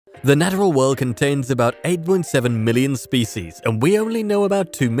The natural world contains about 8.7 million species, and we only know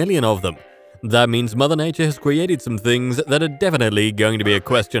about 2 million of them. That means Mother Nature has created some things that are definitely going to be a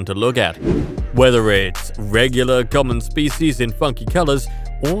question to look at. Whether it's regular common species in funky colors,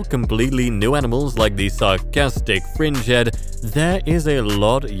 or completely new animals like the sarcastic fringe head, there is a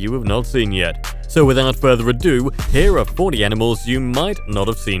lot you have not seen yet. So without further ado, here are 40 animals you might not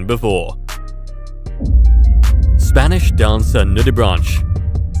have seen before. Spanish dancer nudibranch.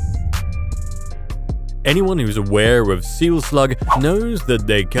 Anyone who's aware of seal slug knows that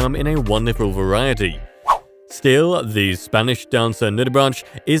they come in a wonderful variety. Still, the Spanish dancer nudibranch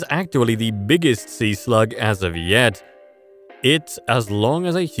is actually the biggest sea slug as of yet. It's as long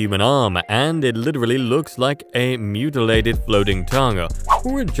as a human arm, and it literally looks like a mutilated floating tongue,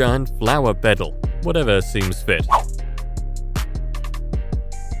 or a giant flower petal, whatever seems fit.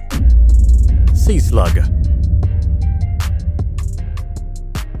 Sea slug.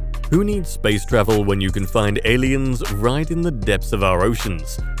 Who needs space travel when you can find aliens right in the depths of our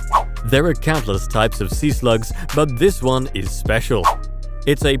oceans? There are countless types of sea slugs, but this one is special.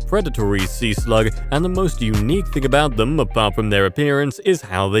 It's a predatory sea slug, and the most unique thing about them, apart from their appearance, is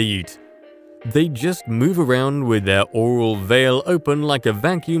how they eat. They just move around with their oral veil open like a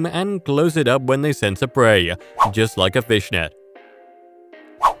vacuum and close it up when they sense a prey, just like a fishnet.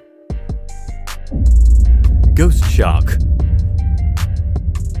 Ghost shark.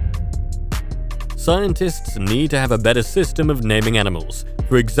 Scientists need to have a better system of naming animals.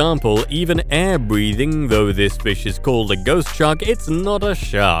 For example, even air-breathing, though this fish is called a ghost shark, it's not a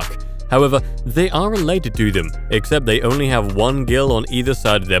shark. However, they are related to them, except they only have one gill on either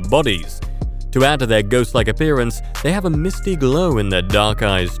side of their bodies. To add to their ghost-like appearance, they have a misty glow in their dark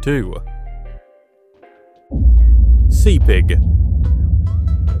eyes too. Sea pig.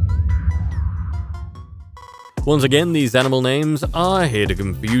 Once again, these animal names are here to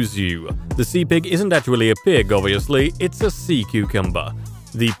confuse you. The sea pig isn't actually a pig, obviously, it's a sea cucumber.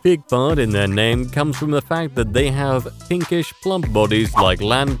 The pig part in their name comes from the fact that they have pinkish, plump bodies like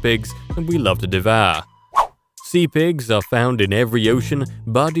land pigs that we love to devour. Sea pigs are found in every ocean,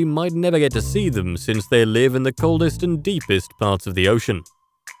 but you might never get to see them since they live in the coldest and deepest parts of the ocean.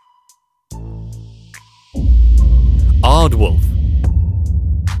 Aardwolf.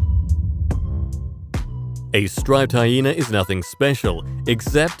 A striped hyena is nothing special,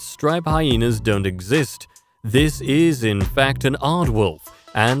 except striped hyenas don't exist. This is in fact an aardwolf,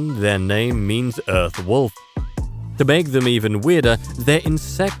 and their name means earth wolf. To make them even weirder, they're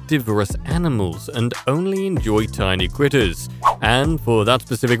insectivorous animals and only enjoy tiny critters. And for that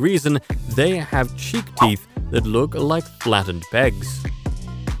specific reason, they have cheek teeth that look like flattened pegs.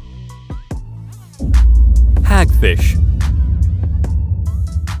 Hagfish.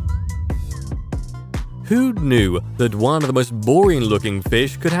 Who knew that one of the most boring looking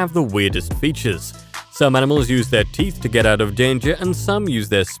fish could have the weirdest features? Some animals use their teeth to get out of danger and some use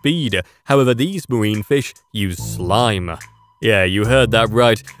their speed. However, these marine fish use slime. Yeah, you heard that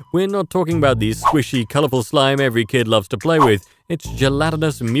right. We're not talking about the squishy, colorful slime every kid loves to play with. It's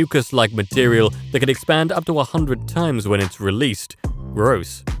gelatinous, mucus-like material that can expand up to 100 times when it's released.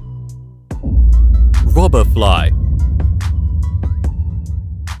 Gross. Robber fly.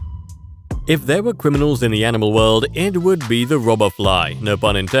 If there were criminals in the animal world, it would be the robber fly, no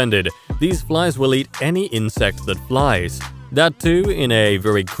pun intended. These flies will eat any insect that flies. That too, in a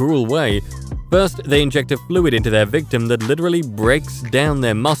very cruel way. First, they inject a fluid into their victim that literally breaks down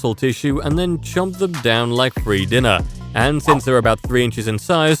their muscle tissue and then chomp them down like free dinner. And since they're about 3 inches in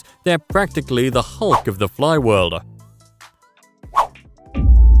size, they're practically the Hulk of the fly world.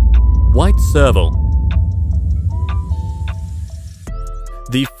 White serval.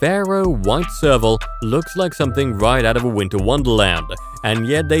 The pharaoh white serval looks like something right out of a winter wonderland, and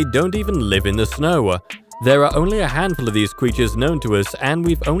yet they don't even live in the snow. There are only a handful of these creatures known to us, and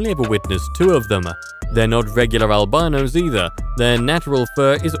we've only ever witnessed 2 of them. They're not regular albinos either. Their natural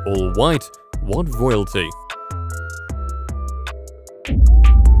fur is all white. What royalty.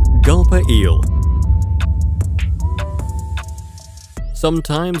 Gulper eel.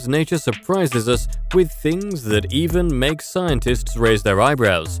 Sometimes nature surprises us with things that even make scientists raise their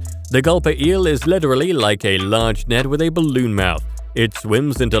eyebrows. The gulper eel is literally like a large net with a balloon mouth. It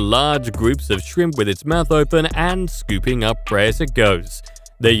swims into large groups of shrimp with its mouth open and scooping up prey as it goes.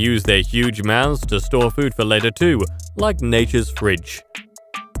 They use their huge mouths to store food for later too, like nature's fridge.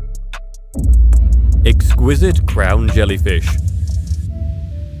 Exquisite crown jellyfish.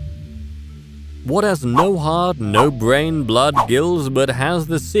 What has no heart, no brain, blood, gills, but has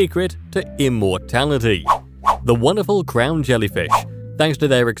the secret to immortality? The wonderful crown jellyfish. Thanks to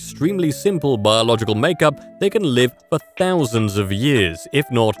their extremely simple biological makeup, they can live for thousands of years, if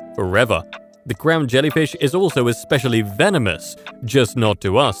not forever. The crown jellyfish is also especially venomous, just not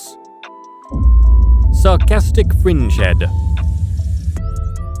to us. Sarcastic fringe head.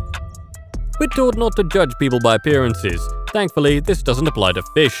 We're taught not to judge people by appearances. Thankfully, this doesn't apply to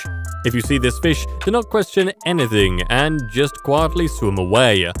fish. If you see this fish, do not question anything and just quietly swim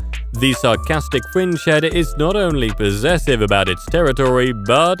away. The sarcastic fringe head is not only possessive about its territory,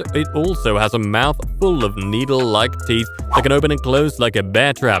 but it also has a mouth full of needle-like teeth that can open and close like a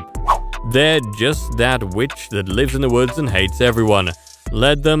bear trap. They're just that witch that lives in the woods and hates everyone.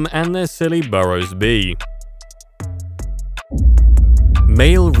 Let them and their silly burrows be.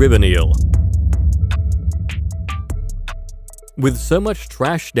 Male ribbon eel. With so much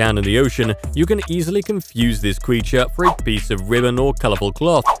trash down in the ocean, you can easily confuse this creature for a piece of ribbon or colorful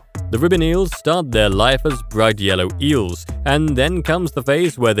cloth. The ribbon eels start their life as bright yellow eels, and then comes the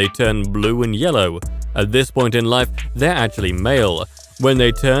phase where they turn blue and yellow. At this point in life, they're actually male. When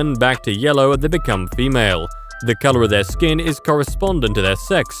they turn back to yellow, they become female. The color of their skin is correspondent to their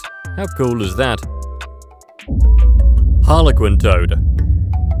sex. How cool is that? Harlequin toad.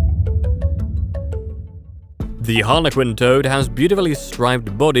 The harlequin toad has beautifully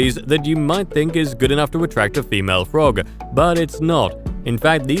striped bodies that you might think is good enough to attract a female frog, but it's not. In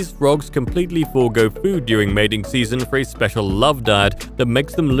fact, these frogs completely forego food during mating season for a special love diet that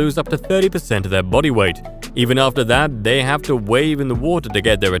makes them lose up to 30% of their body weight. Even after that, they have to wave in the water to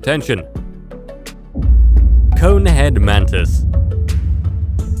get their attention. Conehead mantis.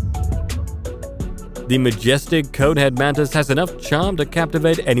 The majestic conehead mantis has enough charm to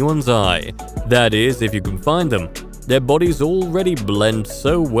captivate anyone's eye. That is, if you can find them. Their bodies already blend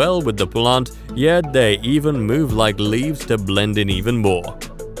so well with the plant, yet they even move like leaves to blend in even more.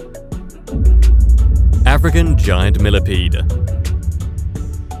 African giant millipede.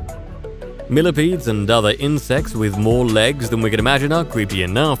 Millipedes and other insects with more legs than we can imagine are creepy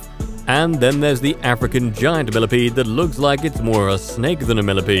enough. And then there's the African giant millipede that looks like it's more a snake than a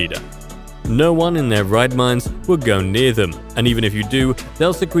millipede. No one in their right minds would go near them, and even if you do,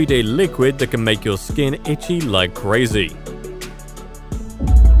 they'll secrete a liquid that can make your skin itchy like crazy.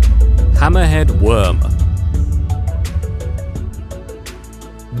 Hammerhead worm.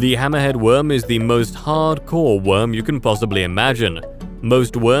 The hammerhead worm is the most hardcore worm you can possibly imagine.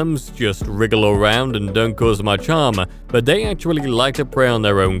 Most worms just wriggle around and don't cause much harm, but they actually like to prey on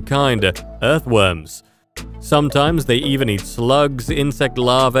their own kind, earthworms. Sometimes they even eat slugs, insect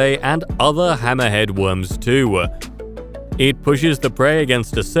larvae, and other hammerhead worms too. It pushes the prey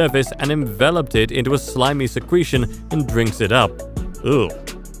against a surface and envelops it into a slimy secretion and drinks it up. Ugh.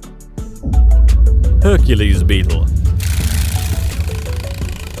 Hercules beetle.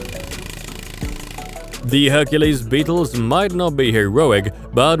 The Hercules beetles might not be heroic,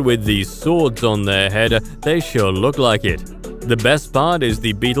 but with these swords on their head, they sure look like it. The best part is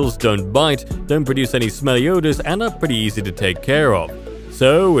the beetles don't bite, don't produce any smelly odors, and are pretty easy to take care of.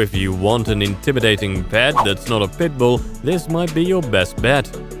 So if you want an intimidating pet that's not a pit bull, this might be your best bet.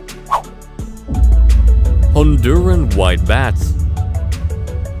 Honduran white bats.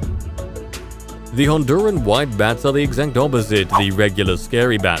 The Honduran white bats are the exact opposite to the regular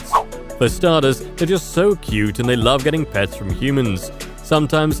scary bats. For starters, they're just so cute and they love getting pets from humans.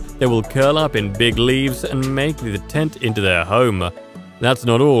 Sometimes they will curl up in big leaves and make the tent into their home. That's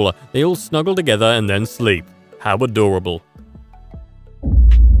not all, they all snuggle together and then sleep. How adorable.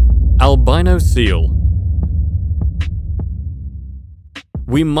 Albino seal.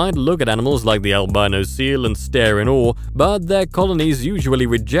 We might look at animals like the albino seal and stare in awe, but their colonies usually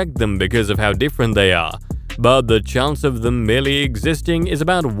reject them because of how different they are. But the chance of them merely existing is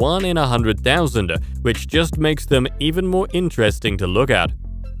about 1 in 100,000, which just makes them even more interesting to look at.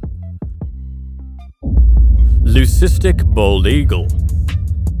 Leucistic bald eagle.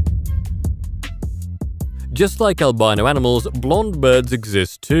 Just like albino animals, blonde birds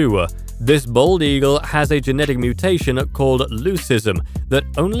exist too. This bald eagle has a genetic mutation called leucism that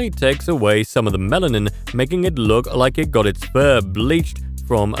only takes away some of the melanin, making it look like it got its fur bleached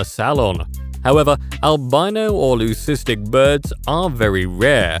from a salon. However, albino or leucistic birds are very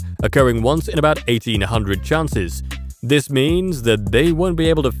rare, occurring once in about 1,800 chances. This means that they won't be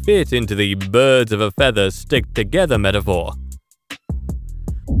able to fit into the birds of a feather stick together metaphor.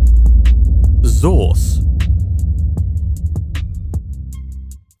 Zorse.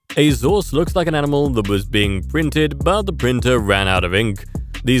 A zorse looks like an animal that was being printed, but the printer ran out of ink.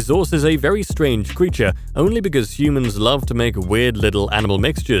 The zorse is a very strange creature, only because humans love to make weird little animal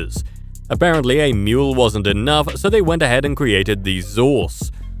mixtures. Apparently, a mule wasn't enough, so they went ahead and created the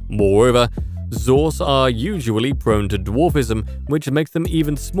zorse. Moreover, Zorse are usually prone to dwarfism, which makes them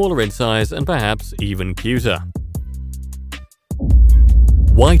even smaller in size and perhaps even cuter.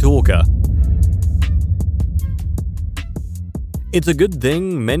 White orca. It's a good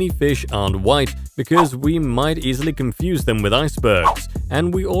thing many fish aren't white, because we might easily confuse them with icebergs,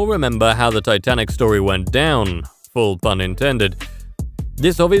 and we all remember how the Titanic story went down, full pun intended.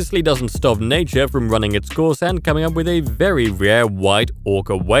 This obviously doesn't stop nature from running its course and coming up with a very rare white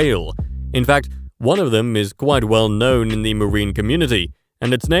orca whale. In fact, one of them is quite well known in the marine community,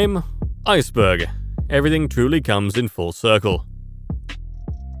 and its name? Iceberg. Everything truly comes in full circle.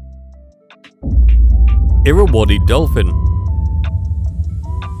 Irrawaddy dolphin.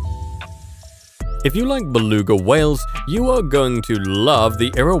 If you like beluga whales, you are going to love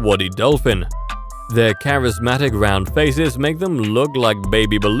the Irrawaddy dolphin. Their charismatic round faces make them look like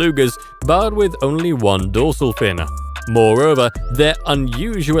baby belugas, but with only one dorsal fin. Moreover, their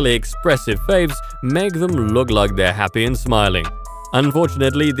unusually expressive faces make them look like they're happy and smiling.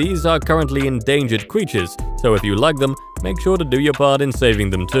 Unfortunately, these are currently endangered creatures, so if you like them, make sure to do your part in saving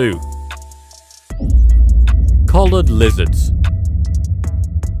them too. Collared lizards.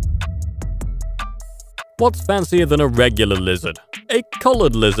 What's fancier than a regular lizard? A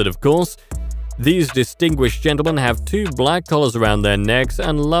collared lizard, of course. These distinguished gentlemen have two black collars around their necks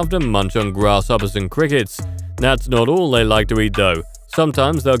and love to munch on grasshoppers and crickets. That's not all they like to eat though.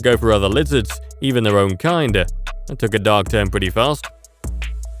 Sometimes they'll go for other lizards, even their own kind. That took a dark turn pretty fast.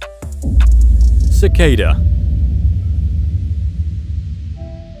 Cicada.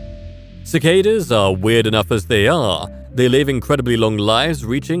 Cicadas are weird enough as they are. They live incredibly long lives,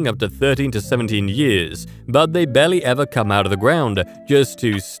 reaching up to 13 to 17 years, but they barely ever come out of the ground, just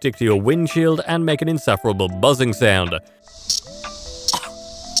to stick to your windshield and make an insufferable buzzing sound.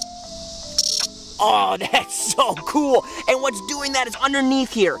 Oh, that's so cool! And what's doing that is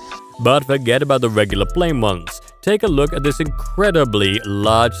underneath here. But forget about the regular plain ones. Take a look at this incredibly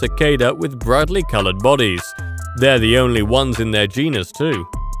large cicada with brightly colored bodies. They're the only ones in their genus too.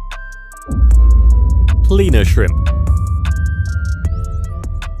 Cleaner shrimp.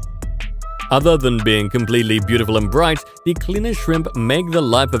 Other than being completely beautiful and bright, the cleaner shrimp make the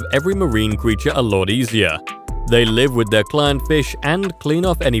life of every marine creature a lot easier. They live with their client fish and clean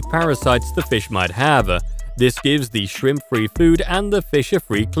off any parasites the fish might have. This gives the shrimp free food and the fish a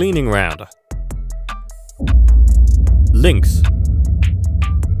free cleaning round. Lynx.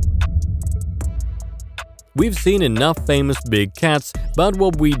 We've seen enough famous big cats, but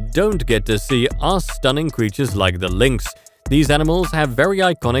what we don't get to see are stunning creatures like the lynx. These animals have very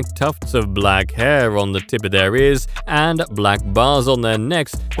iconic tufts of black hair on the tip of their ears and black bars on their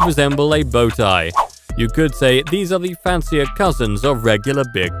necks that resemble a bow tie. You could say these are the fancier cousins of regular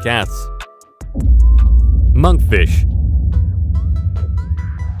big cats. Monkfish.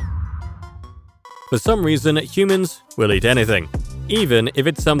 For some reason, humans will eat anything, even if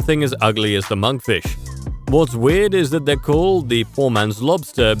it's something as ugly as the monkfish. What's weird is that they're called the poor man's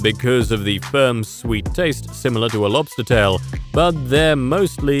lobster because of the firm, sweet taste similar to a lobster tail, but they're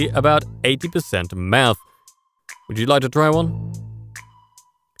mostly about 80% mouth. Would you like to try one?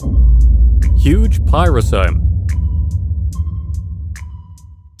 Huge pyrosome.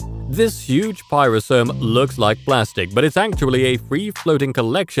 This huge pyrosome looks like plastic, but it's actually a free-floating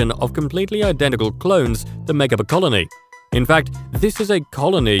collection of completely identical clones that make up a colony. In fact, this is a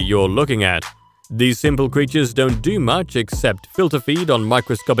colony you're looking at. These simple creatures don't do much except filter feed on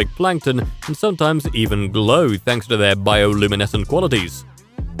microscopic plankton and sometimes even glow thanks to their bioluminescent qualities.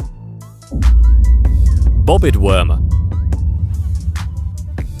 Bobbit worm.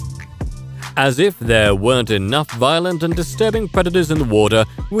 As if there weren't enough violent and disturbing predators in the water,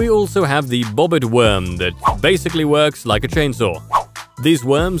 we also have the bobbit worm that basically works like a chainsaw. These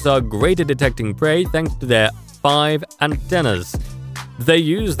worms are great at detecting prey thanks to their 5 antennas. They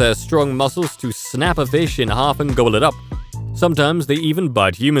use their strong muscles to snap a fish in half and gobble it up. Sometimes they even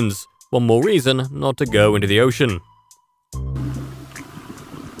bite humans. One more reason not to go into the ocean.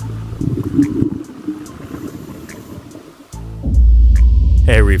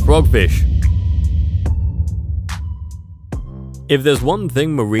 Hairy frogfish. If there's one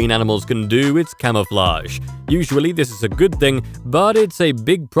thing marine animals can do, it's camouflage. Usually this is a good thing, but it's a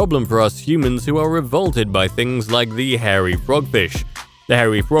big problem for us humans who are revolted by things like the hairy frogfish. The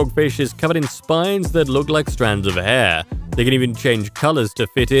hairy frogfish is covered in spines that look like strands of hair. They can even change colors to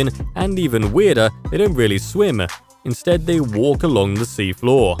fit in, and even weirder, they don't really swim. Instead, they walk along the sea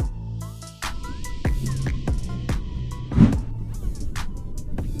floor.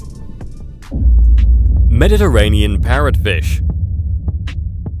 Mediterranean parrotfish.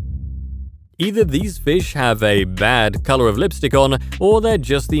 Either these fish have a bad color of lipstick on, or they're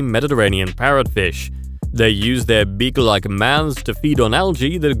just the Mediterranean parrotfish. They use their beak-like mouths to feed on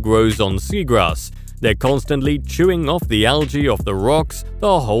algae that grows on seagrass. They're constantly chewing off the algae off the rocks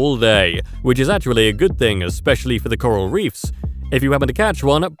the whole day, which is actually a good thing, especially for the coral reefs. If you happen to catch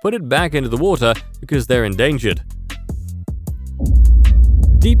one, put it back into the water because they're endangered.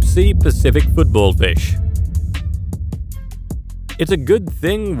 Deep-sea Pacific football fish. It's a good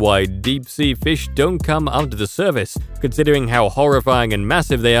thing why deep-sea fish don't come up to the surface. Considering how horrifying and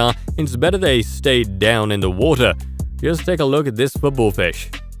massive they are, it's better they stay down in the water. Just take a look at this football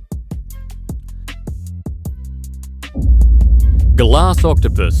fish. Glass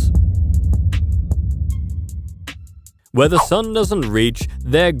octopus. Where the sun doesn't reach,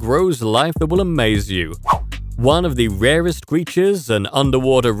 there grows life that will amaze you. One of the rarest creatures an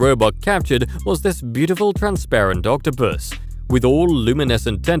underwater robot captured was this beautiful transparent octopus. With all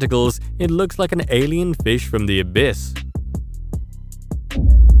luminescent tentacles, it looks like an alien fish from the abyss.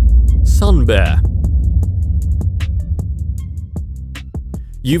 Sun bear.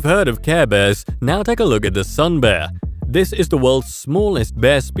 You've heard of Care Bears, now take a look at the sun bear. This is the world's smallest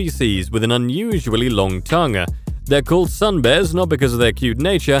bear species with an unusually long tongue. They're called sun bears not because of their cute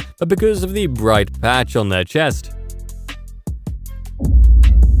nature, but because of the bright patch on their chest.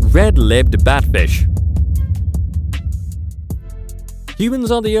 Red-lipped batfish.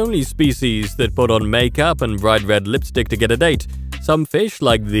 Humans are the only species that put on makeup and bright red lipstick to get a date. Some fish,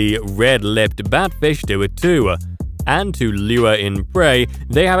 like the red-lipped batfish, do it too. And to lure in prey,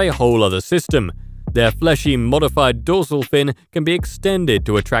 they have a whole other system. Their fleshy, modified dorsal fin can be extended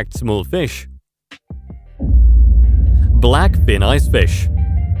to attract small fish. Blackfin icefish.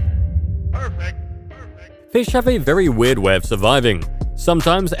 Perfect. Fish have a very weird way of surviving.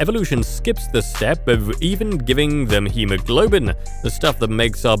 Sometimes evolution skips the step of even giving them hemoglobin, the stuff that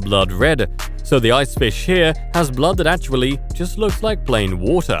makes our blood red. So the icefish here has blood that actually just looks like plain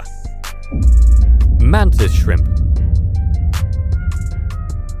water. Mantis shrimp.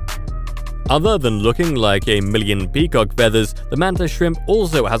 Other than looking like a million peacock feathers, the mantis shrimp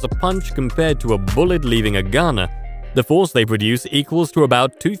also has a punch compared to a bullet leaving a gun. The force they produce equals to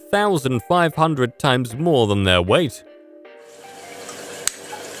about 2,500 times more than their weight.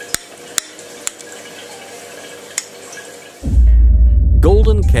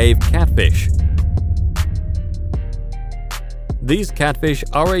 Golden cave catfish. These catfish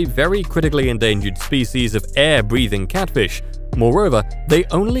are a very critically endangered species of air-breathing catfish. Moreover, they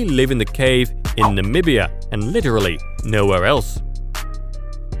only live in the cave in Namibia and literally nowhere else.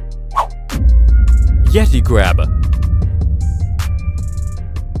 Yeti crab.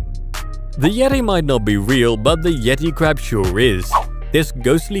 The Yeti might not be real, but the Yeti crab sure is. This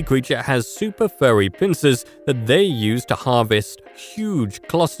ghostly creature has super furry pincers that they use to harvest huge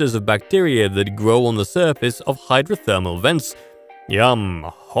clusters of bacteria that grow on the surface of hydrothermal vents. Yum,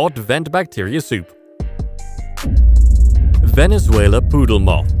 hot vent bacteria soup. Venezuela poodle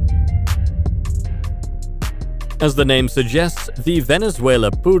moth. As the name suggests, the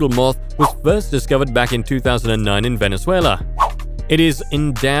Venezuela poodle moth was first discovered back in 2009 in Venezuela. It is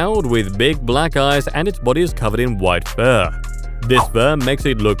endowed with big black eyes and its body is covered in white fur. This fur makes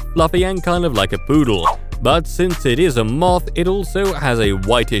it look fluffy and kind of like a poodle. But since it is a moth, it also has a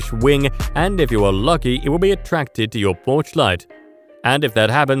whitish wing, and if you are lucky, it will be attracted to your porch light. And if that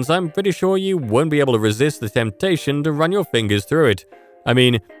happens, I'm pretty sure you won't be able to resist the temptation to run your fingers through it. I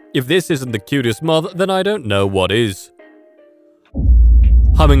mean, if this isn't the cutest moth, then I don't know what is.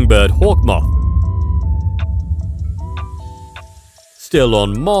 Hummingbird hawk moth. Still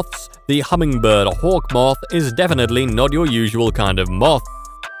on moths, the hummingbird hawk moth is definitely not your usual kind of moth.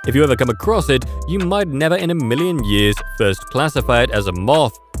 If you ever come across it, you might never in a million years first classify it as a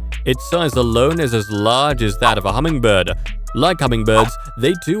moth. Its size alone is as large as that of a hummingbird. Like hummingbirds,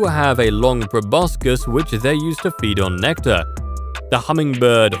 they too have a long proboscis which they use to feed on nectar. The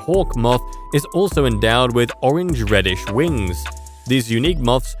hummingbird hawk moth is also endowed with orange-reddish wings. These unique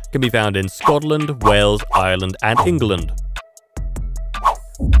moths can be found in Scotland, Wales, Ireland, and England.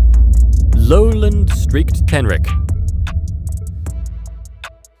 Lowland streaked tenric.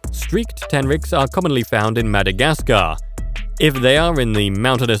 Streaked tenrics are commonly found in Madagascar. If they are in the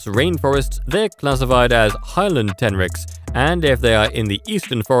mountainous rainforests, they're classified as highland tenrics, and if they are in the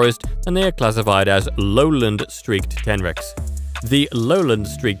eastern forest, then they are classified as lowland streaked tenrics. The lowland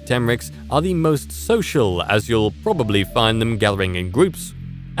streaked tenrics are the most social, as you'll probably find them gathering in groups.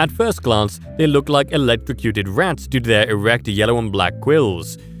 At first glance, they look like electrocuted rats due to their erect yellow and black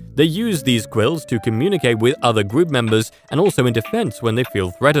quills. They use these quills to communicate with other group members and also in defense when they feel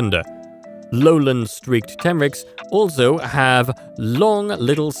threatened. Lowland streaked temrics also have long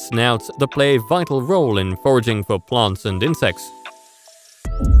little snouts that play a vital role in foraging for plants and insects.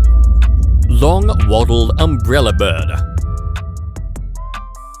 Long-wattled umbrella bird.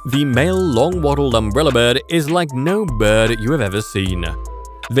 The male long-wattled umbrella bird is like no bird you have ever seen.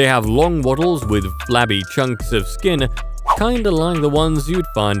 They have long wattles with flabby chunks of skin, kinda like the ones you'd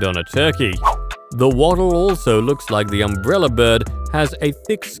find on a turkey. The wattle also looks like the umbrella bird has a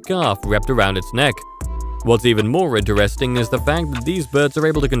thick scarf wrapped around its neck. What's even more interesting is the fact that these birds are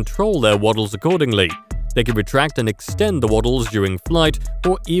able to control their wattles accordingly. They can retract and extend the wattles during flight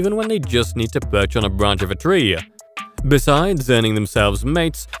or even when they just need to perch on a branch of a tree. Besides earning themselves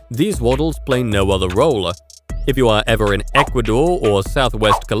mates, these wattles play no other role. If you are ever in Ecuador or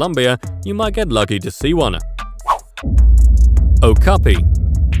southwest Colombia, you might get lucky to see one. Okapi.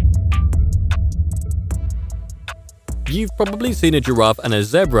 You've probably seen a giraffe and a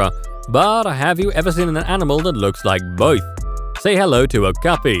zebra, but have you ever seen an animal that looks like both? Say hello to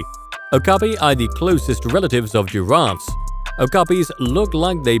okapi. Okapi are the closest relatives of giraffes. Okapis look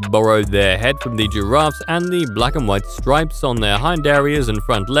like they borrowed their head from the giraffes, and the black and white stripes on their hind areas and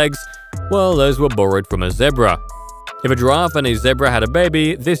front legs, well, those were borrowed from a zebra. If a giraffe and a zebra had a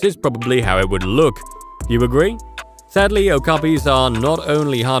baby, this is probably how it would look. Do you agree? Sadly, okapis are not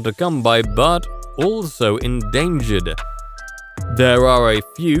only hard to come by, but also endangered. There are a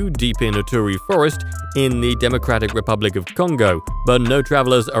few deep in Ituri Forest in the Democratic Republic of Congo, but no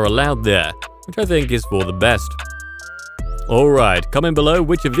travelers are allowed there, which I think is for the best. Alright, comment below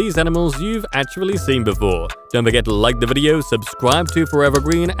which of these animals you've actually seen before. Don't forget to like the video, subscribe to Forever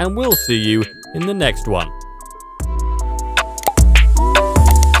Green, and we'll see you in the next one.